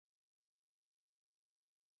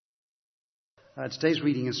Today's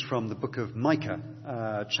reading is from the book of Micah,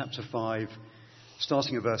 chapter 5,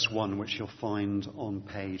 starting at verse 1, which you'll find on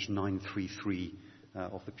page 933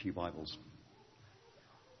 of the Pew Bibles.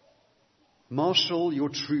 Marshal your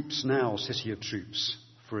troops now, city of troops,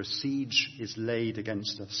 for a siege is laid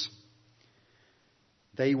against us.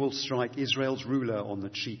 They will strike Israel's ruler on the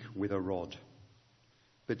cheek with a rod.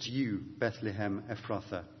 But you, Bethlehem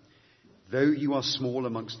Ephrathah, though you are small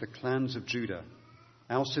amongst the clans of Judah,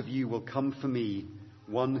 out of you will come for me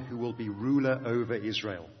one who will be ruler over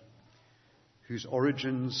Israel, whose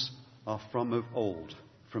origins are from of old,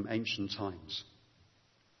 from ancient times.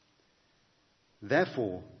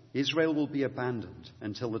 Therefore, Israel will be abandoned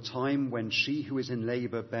until the time when she who is in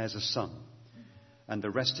labor bears a son, and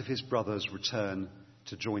the rest of his brothers return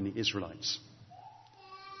to join the Israelites.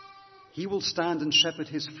 He will stand and shepherd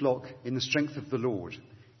his flock in the strength of the Lord,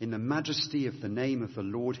 in the majesty of the name of the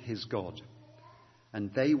Lord his God.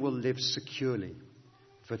 And they will live securely,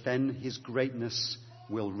 for then his greatness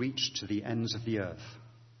will reach to the ends of the earth.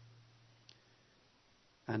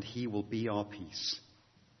 And he will be our peace.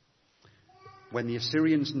 When the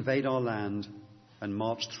Assyrians invade our land and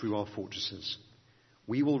march through our fortresses,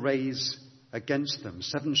 we will raise against them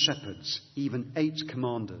 7 shepherds, even 8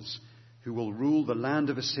 commanders, who will rule the land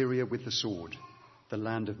of Assyria with the sword, the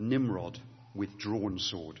land of Nimrod with drawn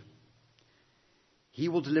sword. He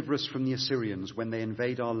will deliver us from the Assyrians when they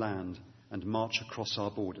invade our land and march across our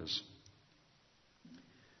borders.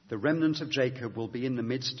 The remnant of Jacob will be in the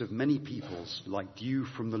midst of many peoples, like dew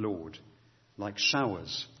from the Lord, like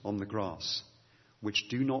showers on the grass, which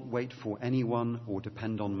do not wait for anyone or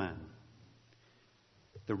depend on man.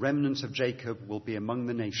 The remnant of Jacob will be among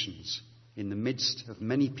the nations, in the midst of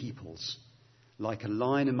many peoples, like a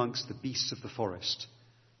lion amongst the beasts of the forest,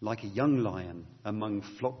 like a young lion among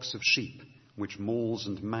flocks of sheep, which mauls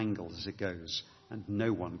and mangles as it goes, and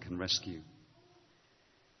no one can rescue.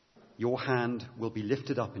 Your hand will be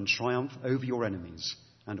lifted up in triumph over your enemies,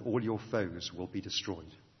 and all your foes will be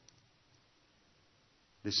destroyed.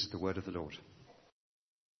 This is the word of the Lord.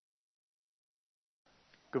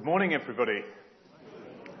 Good morning, everybody.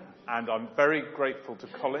 And I'm very grateful to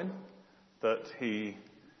Colin that he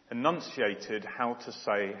enunciated how to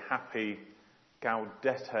say Happy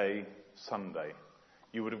Gaudete Sunday.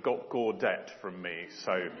 You would have got Gaudete from me,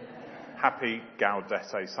 so Happy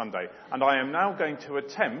Gaudete Sunday. And I am now going to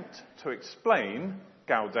attempt to explain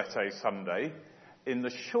Gaudete Sunday in the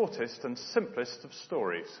shortest and simplest of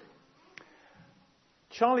stories.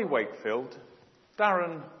 Charlie Wakefield,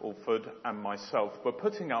 Darren Alford and myself were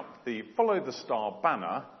putting up the Follow the Star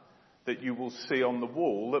banner that you will see on the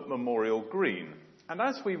wall at Memorial Green. And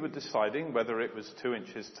as we were deciding whether it was 2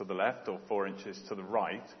 inches to the left or 4 inches to the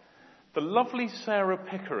right, the lovely Sarah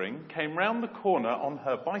Pickering came round the corner on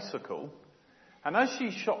her bicycle, and as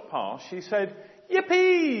she shot past, she said,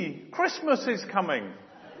 "Yippee! Christmas is coming!"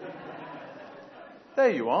 There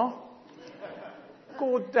you are.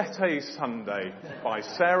 Gaudete Sunday by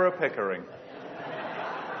Sarah Pickering.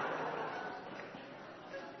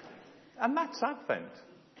 And that's Advent.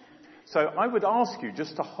 So I would ask you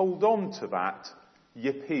just to hold on to that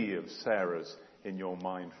yippee of Sarah's in your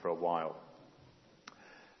mind for a while.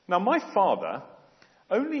 Now, my father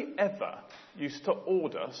only ever used to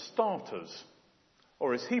order starters,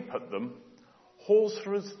 or as he put them, hors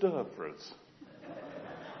d'oeuvres,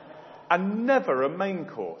 and never a main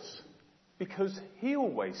course, because he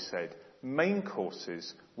always said main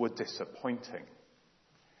courses were disappointing.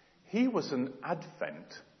 He was an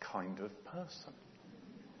Advent kind of person.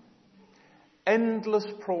 Endless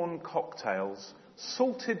prawn cocktails,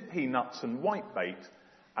 salted peanuts and whitebait,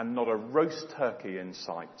 and not a roast turkey in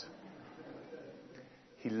sight.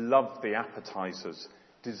 He loved the appetizers,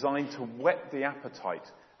 designed to whet the appetite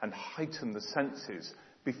and heighten the senses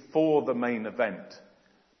before the main event.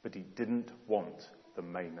 But he didn't want the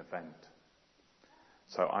main event.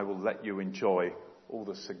 So I will let you enjoy all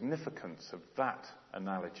the significance of that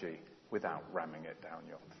analogy without ramming it down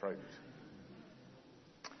your throat.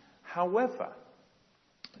 However,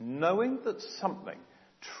 knowing that something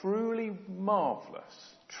truly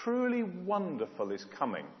marvellous, truly wonderful is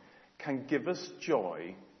coming can give us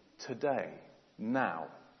joy today, now.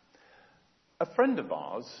 A friend of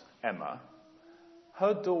ours, Emma,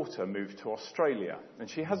 her daughter moved to Australia and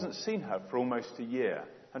she hasn't seen her for almost a year,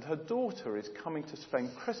 and her daughter is coming to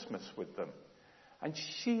spend Christmas with them, and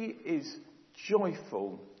she is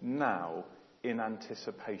joyful now in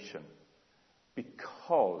anticipation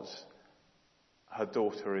because her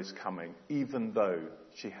daughter is coming, even though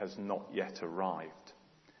she has not yet arrived.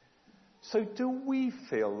 So do we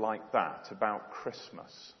feel like that about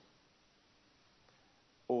Christmas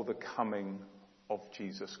or the coming of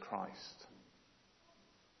Jesus Christ?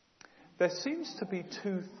 there seems to be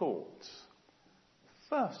two thoughts.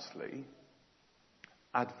 Firstly,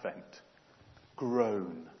 Advent.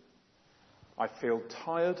 Groan. I feel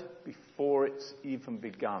tired before it's even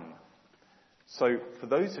begun. So for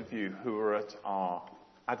those of you who are at our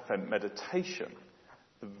Advent meditation,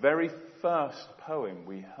 the very first poem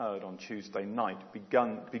we heard on Tuesday night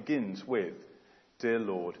begins with, "Dear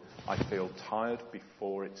Lord, I feel tired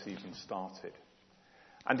before it's even started."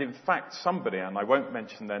 And in fact, somebody, and I won't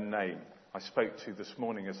mention their name, I spoke to this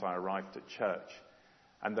morning as I arrived at church,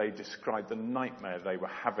 and they described the nightmare they were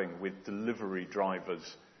having with delivery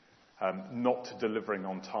drivers not delivering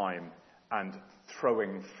on time and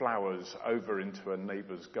throwing flowers over into a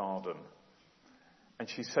neighbour's garden. And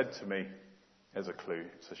she said to me, there's a clue,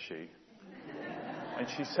 it's a she. And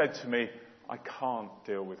she said to me, "I can't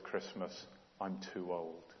deal with Christmas, I'm too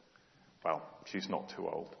old." Well, she's not too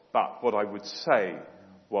old. But what I would say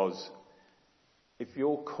was, if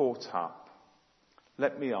you're caught up,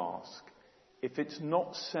 let me ask, if it's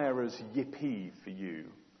not Sarah's yippee for you,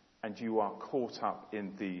 and you are caught up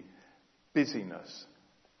in the busyness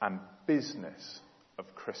and business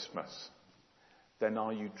of Christmas, then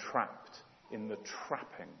are you trapped in the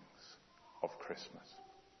trappings of Christmas?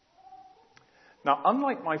 Now,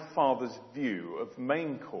 unlike my father's view of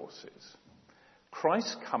main courses,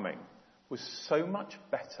 Christ's coming was so much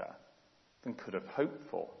better than could have hoped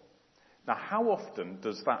for. Now, how often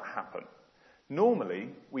does that happen?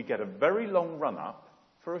 Normally, we get a very long run-up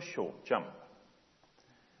for a short jump.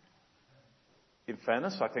 In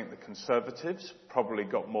fairness, I think the Conservatives probably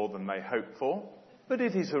got more than they hoped for, but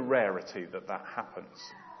it is a rarity that that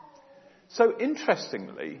happens. So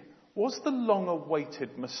interestingly, was the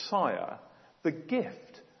long-awaited Messiah the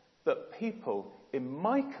gift that people in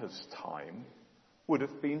Micah's time would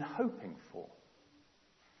have been hoping for?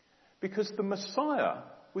 Because the Messiah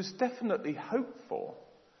was definitely hoped for,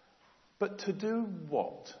 but to do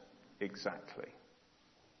what exactly?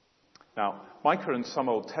 Now, Micah and some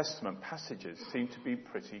Old Testament passages seem to be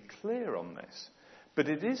pretty clear on this, but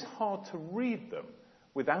it is hard to read them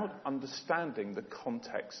without understanding the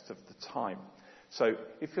context of the time. So,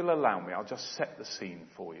 if you'll allow me, I'll just set the scene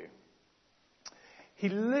for you.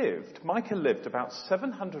 Micah lived about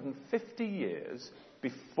 750 years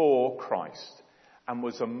before Christ and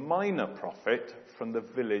was a minor prophet from the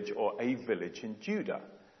village or a village in Judah.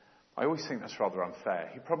 I always think that's rather unfair.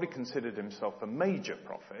 He probably considered himself a major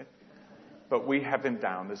prophet, but we have him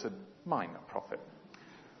down as a minor prophet.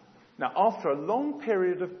 Now, after a long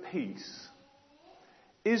period of peace,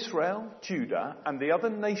 Israel, Judah, and the other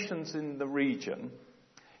nations in the region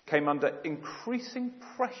came under increasing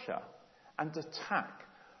pressure and attack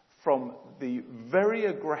from the very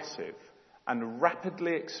aggressive and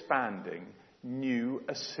rapidly expanding new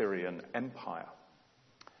Assyrian Empire.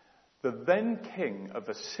 The then king of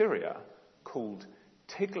Assyria, called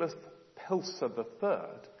Tiglath-Pileser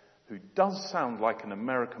III, who does sound like an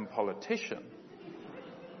American politician,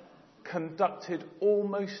 conducted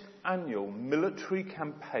almost annual military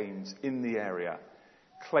campaigns in the area,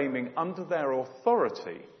 claiming under their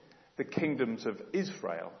authority the kingdoms of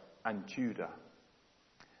Israel and Judah.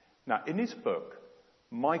 Now, in his book,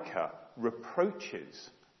 Micah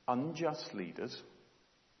reproaches unjust leaders,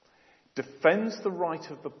 defends the right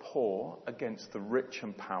of the poor against the rich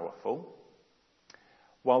and powerful,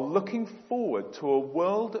 while looking forward to a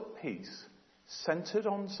world at peace centred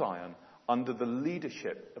on Zion under the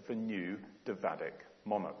leadership of a new Davidic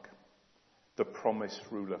monarch, the promised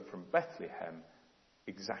ruler from Bethlehem,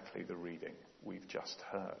 exactly the reading we've just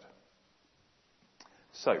heard.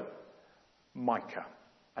 So, Micah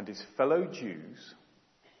and his fellow Jews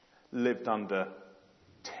lived under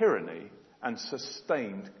tyranny and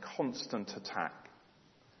sustained constant attack.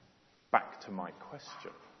 Back to my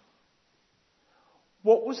question.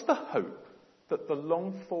 What was the hope that the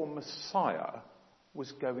longed-for Messiah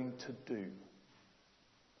was going to do?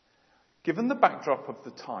 Given the backdrop of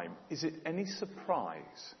the time, is it any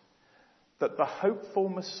surprise that the hoped-for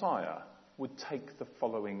Messiah would take the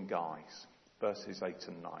following guise? Verses 8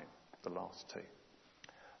 and 9, the last two.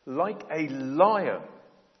 Like a lion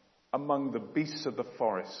among the beasts of the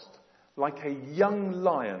forest, like a young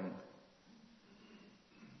lion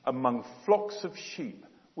among flocks of sheep,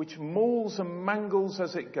 which mauls and mangles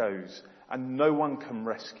as it goes, and no one can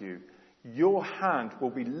rescue. Your hand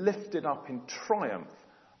will be lifted up in triumph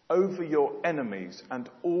over your enemies, and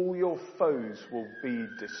all your foes will be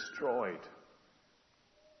destroyed.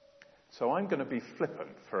 So I'm going to be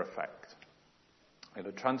flippant for effect. I'm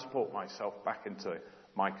going to transport myself back into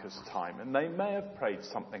Micah's time, and they may have prayed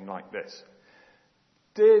something like this.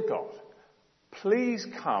 Dear God, please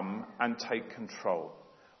come and take control.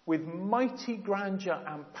 with mighty grandeur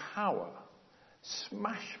and power,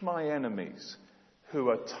 smash my enemies who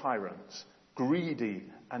are tyrants, greedy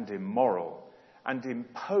and immoral, and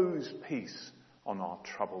impose peace on our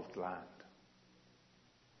troubled land.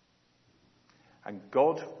 And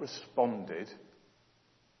God responded,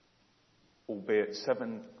 albeit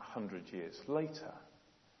 700 years later,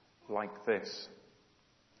 like this.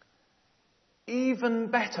 Even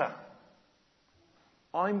better,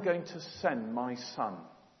 I'm going to send my son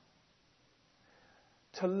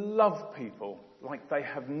to love people like they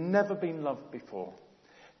have never been loved before,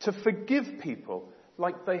 to forgive people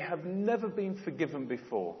like they have never been forgiven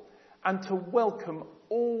before, and to welcome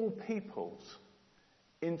all peoples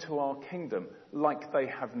into our kingdom like they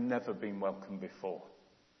have never been welcomed before.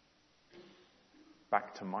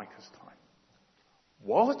 Back to Micah's time.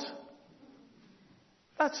 What?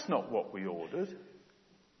 That's not what we ordered.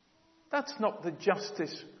 That's not the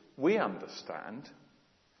justice we understand.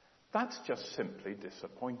 That's just simply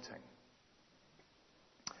disappointing.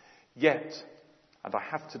 Yet, and I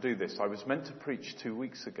have to do this, I was meant to preach 2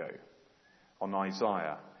 weeks ago on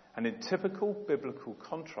Isaiah, and in typical biblical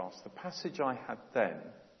contrast, the passage I had then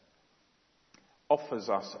offers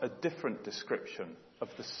us a different description of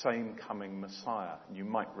the same coming Messiah. And you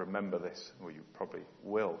might remember this, or you probably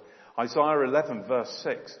will. Isaiah 11 verse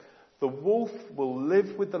 6, the wolf will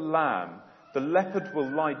live with the lamb, the leopard will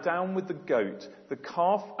lie down with the goat, the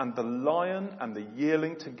calf and the lion and the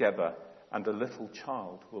yearling together, and a little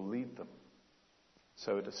child will lead them.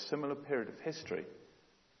 So at a similar period of history,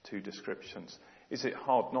 two descriptions. Is it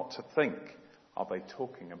hard not to think, are they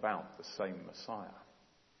talking about the same Messiah?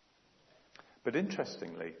 But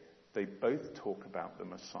interestingly, they both talk about the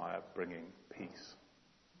Messiah bringing peace.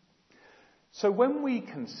 So when we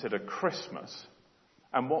consider Christmas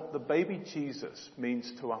and what the baby Jesus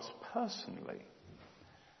means to us personally,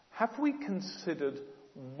 have we considered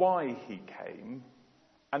why he came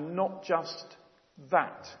and not just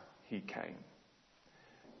that he came?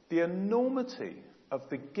 The enormity of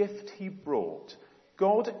the gift he brought,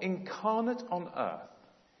 God incarnate on earth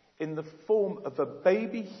in the form of a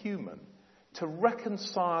baby human to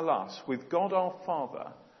reconcile us with God our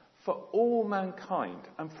Father for all mankind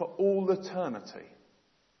and for all eternity.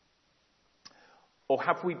 Or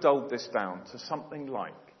have we dulled this down to something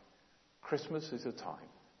like Christmas is a time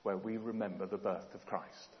where we remember the birth of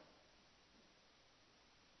Christ?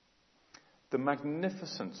 The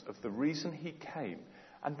magnificence of the reason he came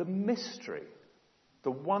and the mystery,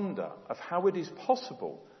 the wonder of how it is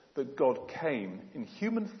possible that God came in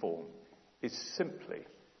human form is simply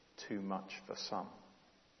too much for some.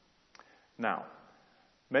 Now,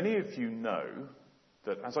 many of you know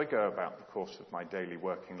that as I go about the course of my daily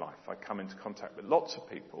working life, I come into contact with lots of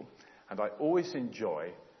people, and I always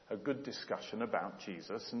enjoy a good discussion about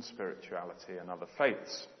Jesus and spirituality and other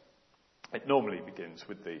faiths. It normally begins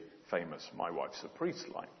with the famous "my wife's a priest"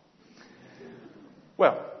 line.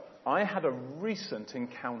 Well, I had a recent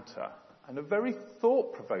encounter, and a very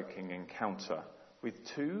thought-provoking encounter, with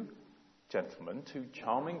two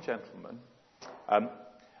charming gentlemen,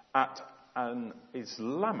 at an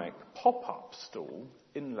Islamic pop-up stall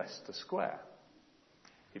in Leicester Square.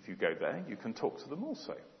 If you go there, you can talk to them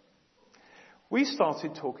also. We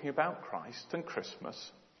started talking about Christ and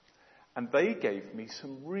Christmas, and they gave me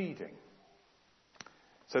some reading.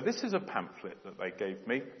 So this is a pamphlet that they gave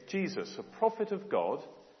me, Jesus, a prophet of God,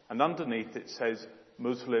 and underneath it says,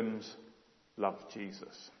 Muslims love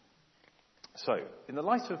Jesus. So, in the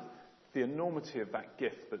light of the enormity of that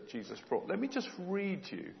gift that Jesus brought, let me just read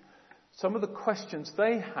you some of the questions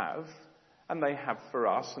they have, and they have for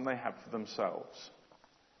us, and they have for themselves.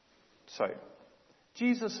 So,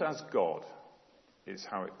 Jesus as God is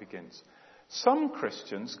how it begins. Some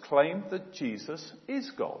Christians claim that Jesus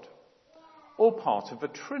is God, or part of a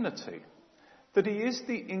Trinity, that he is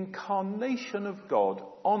the incarnation of God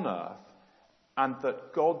on earth, and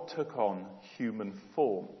that God took on human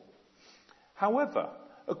form. However,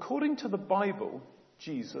 according to the Bible,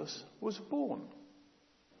 Jesus was born,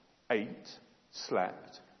 ate,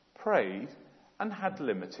 slept, prayed, and had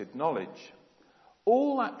limited knowledge.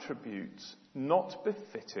 All attributes not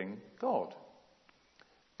befitting God.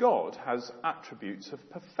 God has attributes of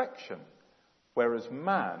perfection, whereas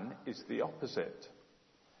man is the opposite.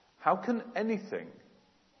 How can anything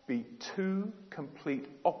be two complete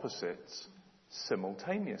opposites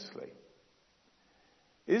simultaneously?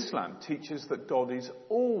 Islam teaches that God is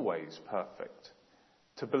always perfect.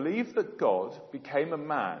 To believe that God became a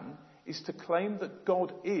man is to claim that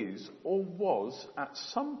God is or was at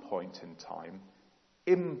some point in time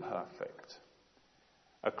imperfect.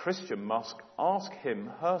 A Christian must ask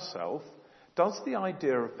him herself, does the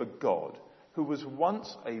idea of the God who was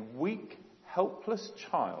once a weak, helpless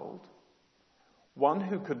child, one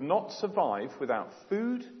who could not survive without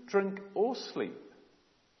food, drink, or sleep,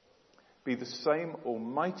 be the same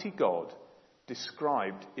Almighty God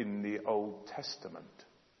described in the Old Testament?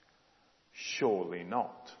 Surely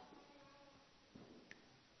not.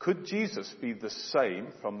 Could Jesus be the same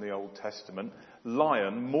from the Old Testament,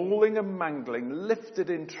 lion mauling and mangling, lifted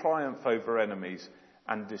in triumph over enemies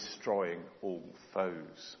and destroying all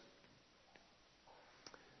foes?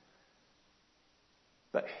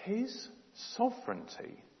 But his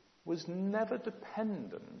sovereignty was never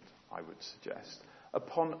dependent, I would suggest,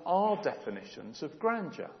 upon our definitions of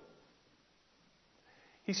grandeur.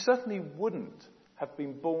 He certainly wouldn't have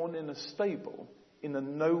been born in a stable in a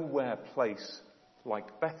nowhere place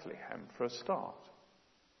like Bethlehem for a start.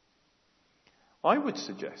 I would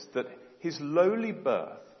suggest that his lowly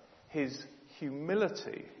birth, his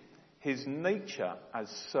humility, his nature as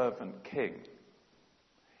servant king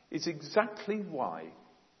is exactly why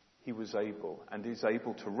he was able and is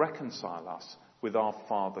able to reconcile us with our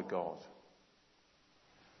Father God.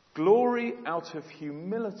 Glory out of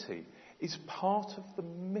humility is part of the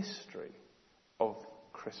mystery of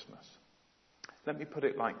Christmas. Let me put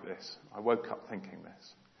it like this. I woke up thinking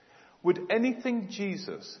this. Would anything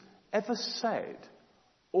Jesus ever said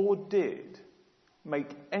or did make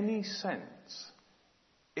any sense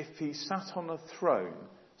if he sat on a throne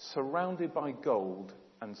surrounded by gold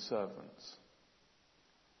and servants?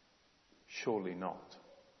 Surely not.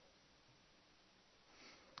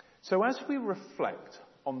 So as we reflect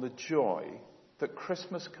on the joy that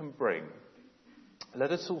Christmas can bring,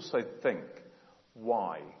 let us also think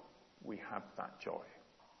why we have that joy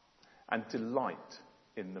and delight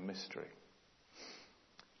in the mystery.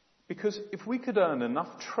 Because if we could earn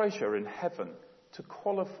enough treasure in heaven to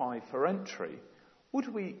qualify for entry,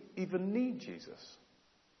 would we even need Jesus?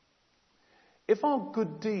 If our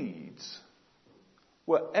good deeds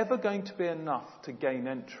were ever going to be enough to gain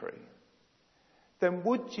entry, then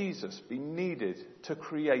would Jesus be needed to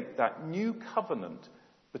create that new covenant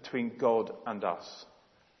between God and us,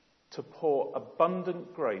 to pour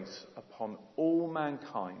abundant grace upon all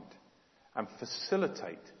mankind and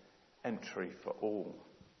facilitate entry for all?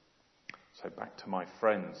 So back to my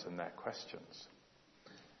friends and their questions.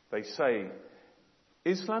 They say,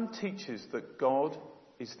 Islam teaches that God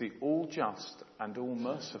is the all-just and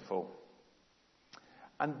all-merciful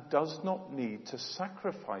and does not need to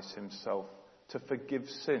sacrifice himself to forgive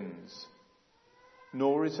sins,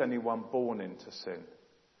 nor is anyone born into sin.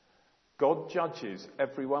 God judges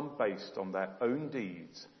everyone based on their own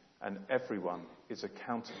deeds, and everyone is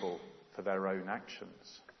accountable for their own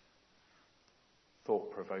actions.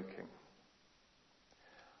 Thought-provoking.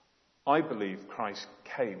 I believe Christ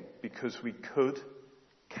came because we could,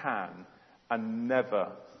 can, and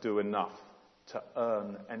never do enough to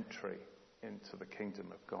earn entry into the kingdom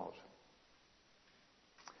of God.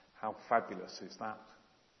 How fabulous is that?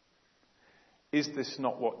 Is this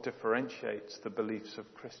not what differentiates the beliefs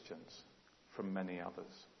of Christians from many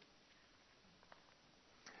others?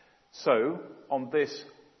 So, on this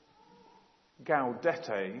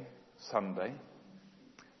Gaudete Sunday,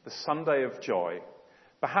 the Sunday of joy,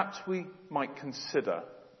 perhaps we might consider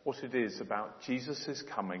what it is about Jesus'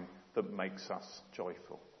 coming that makes us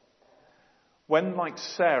joyful. When, like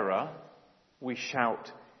Sarah, we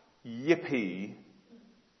shout, yippee,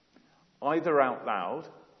 either out loud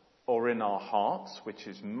or in our hearts, which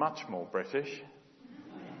is much more British,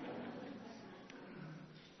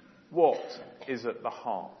 what is at the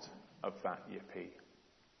heart of that yippee?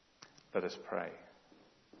 Let us pray.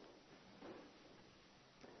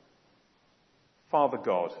 Father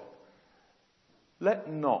God,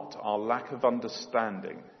 let not our lack of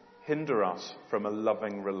understanding hinder us from a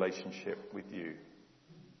loving relationship with you.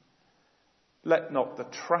 Let not the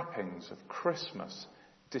trappings of Christmas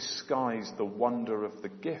disguise the wonder of the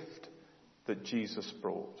gift that Jesus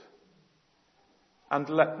brought. And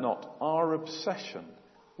let not our obsession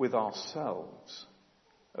with ourselves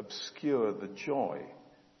obscure the joy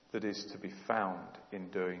that is to be found in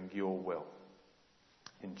doing your will.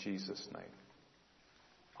 In Jesus' name,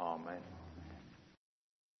 amen.